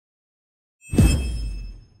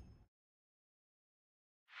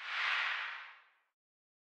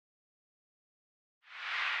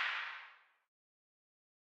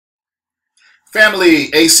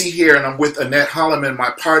Family, AC here, and I'm with Annette Holloman,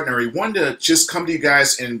 my partner. We wanted to just come to you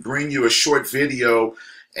guys and bring you a short video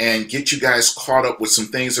and get you guys caught up with some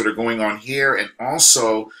things that are going on here, and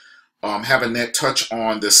also have Annette touch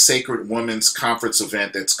on the Sacred Women's Conference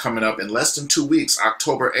event that's coming up in less than 2 weeks,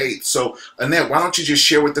 October 8th. So, Annette, why don't you just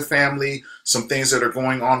share with the family some things that are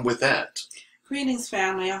going on with that? Greetings,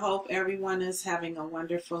 family. I hope everyone is having a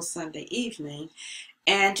wonderful Sunday evening.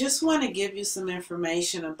 And just want to give you some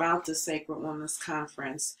information about the Sacred Women's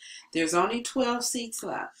Conference. There's only 12 seats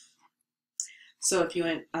left. So if you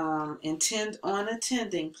intend on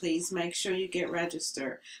attending, please make sure you get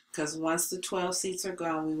registered, because once the 12 seats are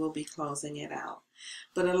gone, we will be closing it out.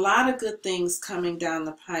 But a lot of good things coming down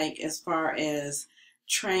the pike as far as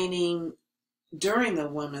training during the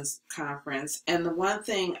Women's Conference. And the one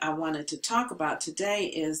thing I wanted to talk about today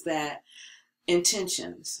is that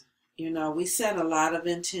intentions. You know, we set a lot of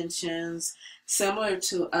intentions, similar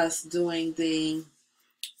to us doing the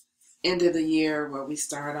end of the year where we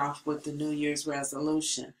start off with the New Year's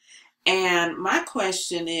resolution. And my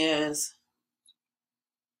question is,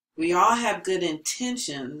 we all have good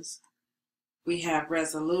intentions, we have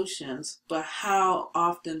resolutions, but how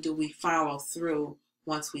often do we follow through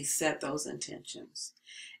once we set those intentions?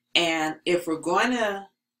 And if we're going to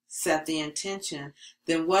set the intention,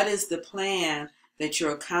 then what is the plan that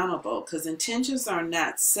you're accountable? Because intentions are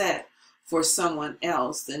not set for someone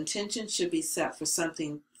else. The intention should be set for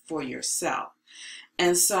something for yourself.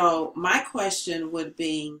 And so my question would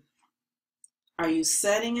be, are you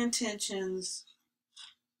setting intentions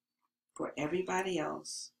for everybody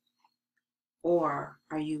else, or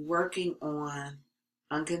are you working on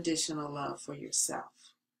unconditional love for yourself?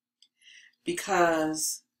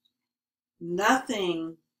 Because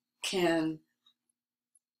nothing can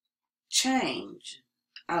change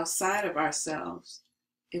outside of ourselves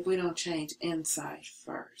if we don't change inside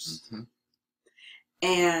first.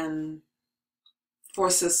 And for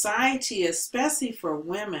society, especially for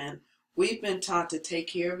women, we've been taught to take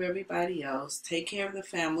care of everybody else, take care of the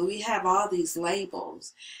family. We have all these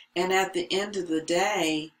labels. And at the end of the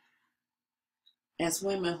day, as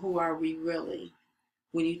women, who are we really?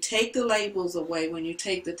 When you take the labels away, when you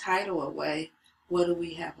take the title away, what do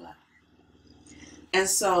we have left? And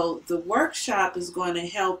so the workshop is going to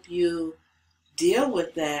help you deal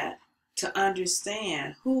with that, to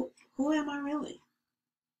understand who am I really?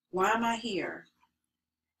 Why am I here?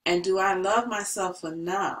 And do I love myself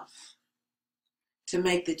enough to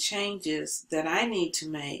make the changes that I need to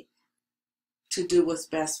make to do what's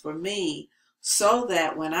best for me, so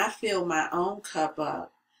that when I fill my own cup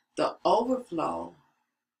up, the overflow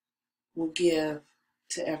will give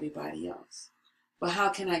to everybody else. But how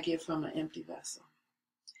can I give from an empty vessel?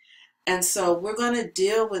 And so we're going to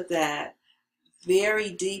deal with that very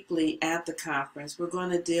deeply at the conference. We're going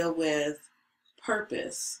to deal with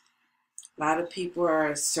purpose. A lot of people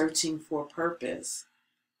are searching for purpose,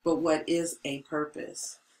 but what is a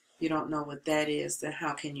purpose? You don't know what that is, then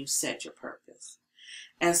how can you set your purpose?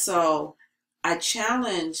 And so I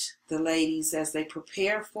challenge the ladies as they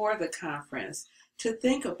prepare for the conference to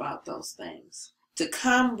think about those things, to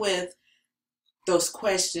come with those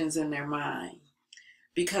questions in their mind.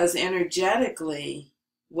 Because energetically,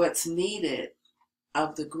 what's needed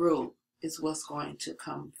of the group is what's going to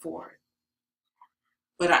come forward.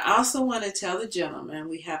 But I also want to tell the gentlemen,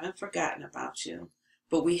 we haven't forgotten about you,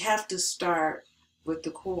 but we have to start with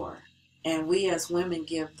the core. And we as women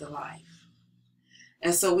give the life.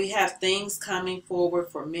 And so we have things coming forward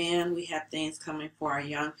for men, we have things coming for our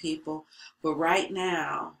young people. But right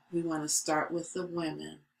now, we want to start with the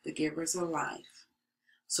women, the givers of life,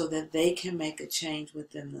 so that they can make a change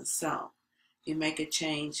within themselves. You make a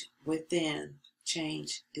change within,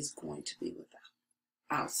 change is going to be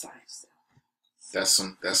without, outside self.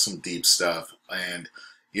 That's some deep stuff. And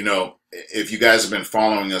you know, if you guys have been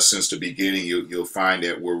following us since the beginning, you'll find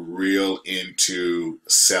that we're real into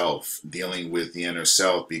self, dealing with the inner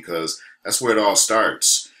self, because that's where it all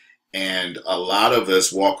starts. And a lot of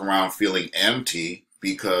us walk around feeling empty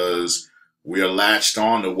because we are latched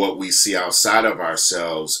on to what we see outside of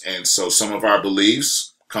ourselves. And so some of our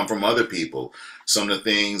beliefs come from other people. Some of the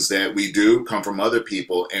things that we do come from other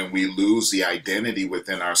people, and we lose the identity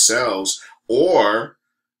within ourselves. Or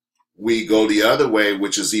we go the other way,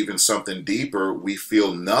 which is even something deeper. We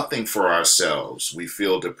feel nothing for ourselves. We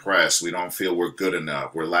feel depressed. We don't feel we're good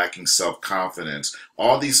enough. We're lacking self-confidence.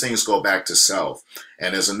 All these things go back to self.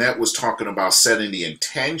 And as Annette was talking about setting the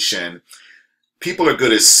intention, people are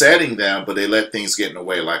good at setting them, but they let things get in the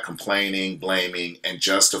way, like complaining, blaming, and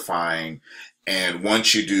justifying. And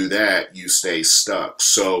once you do that, you stay stuck.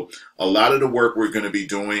 So a lot of the work we're going to be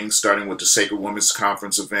doing, starting with the Sacred Women's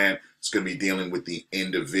Conference event, It's going to be dealing with the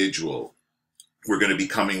individual. We're going to be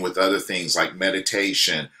coming with other things like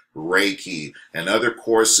meditation, Reiki, and other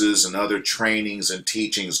courses and other trainings and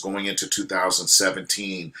teachings going into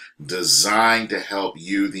 2017 designed to help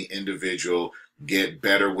you, the individual, get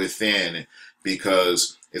better within,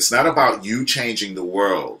 because it's not about you changing the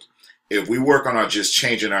world. If we work on just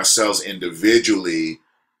changing ourselves individually,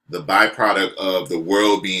 the byproduct of the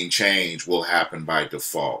world being changed will happen by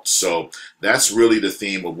default. So that's really the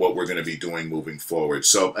theme of what we're going to be doing moving forward.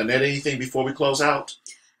 So, Annette, anything before we close out?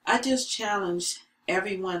 I just challenge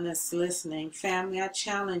everyone that's listening, family, I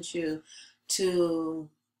challenge you to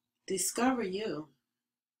discover you.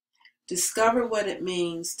 Discover what it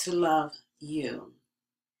means to love you.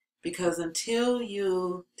 Because until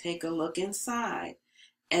you take a look inside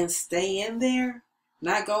and stay in there,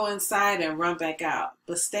 not go inside and run back out,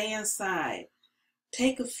 but stay inside.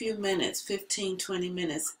 Take a few minutes, 15, 20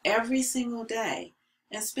 minutes every single day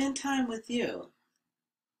and spend time with you.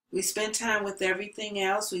 We spend time with everything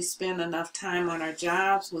else. We spend enough time on our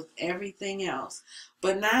jobs with everything else.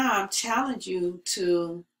 But now I'm challenging you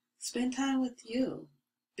to spend time with you.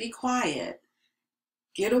 Be quiet.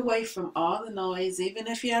 Get away from all the noise, even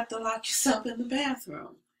if you have to lock yourself in the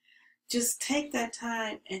bathroom. Just take that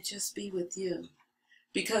time and just be with you.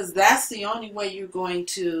 Because that's the only way you're going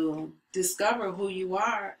to discover who you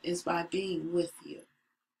are, is by being with you.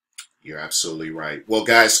 You're absolutely right. Well,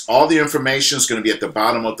 guys, all the information is going to be at the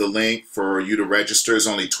bottom of the link for you to register. There's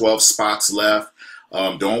only 12 spots left.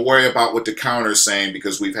 Don't worry about what the counter is saying,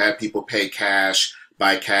 because we've had people pay cash,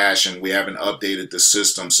 by cash, and we haven't updated the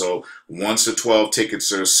system. So once the 12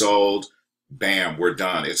 tickets are sold, bam, we're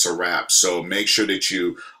done. It's a wrap. So make sure that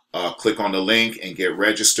you click on the link and get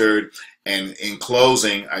registered. And in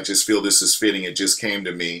closing, I just feel this is fitting. It just came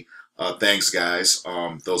to me. Thanks, guys.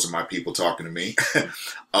 Those are my people talking to me.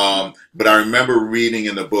 But I remember reading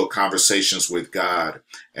in the book Conversations with God,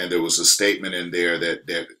 and there was a statement in there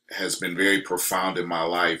that has been very profound in my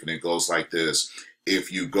life, and it goes like this: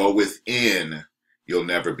 if you go within, you'll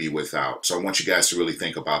never be without. So I want you guys to really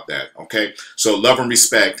think about that, okay? So love and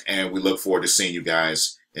respect, and we look forward to seeing you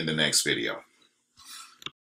guys in the next video.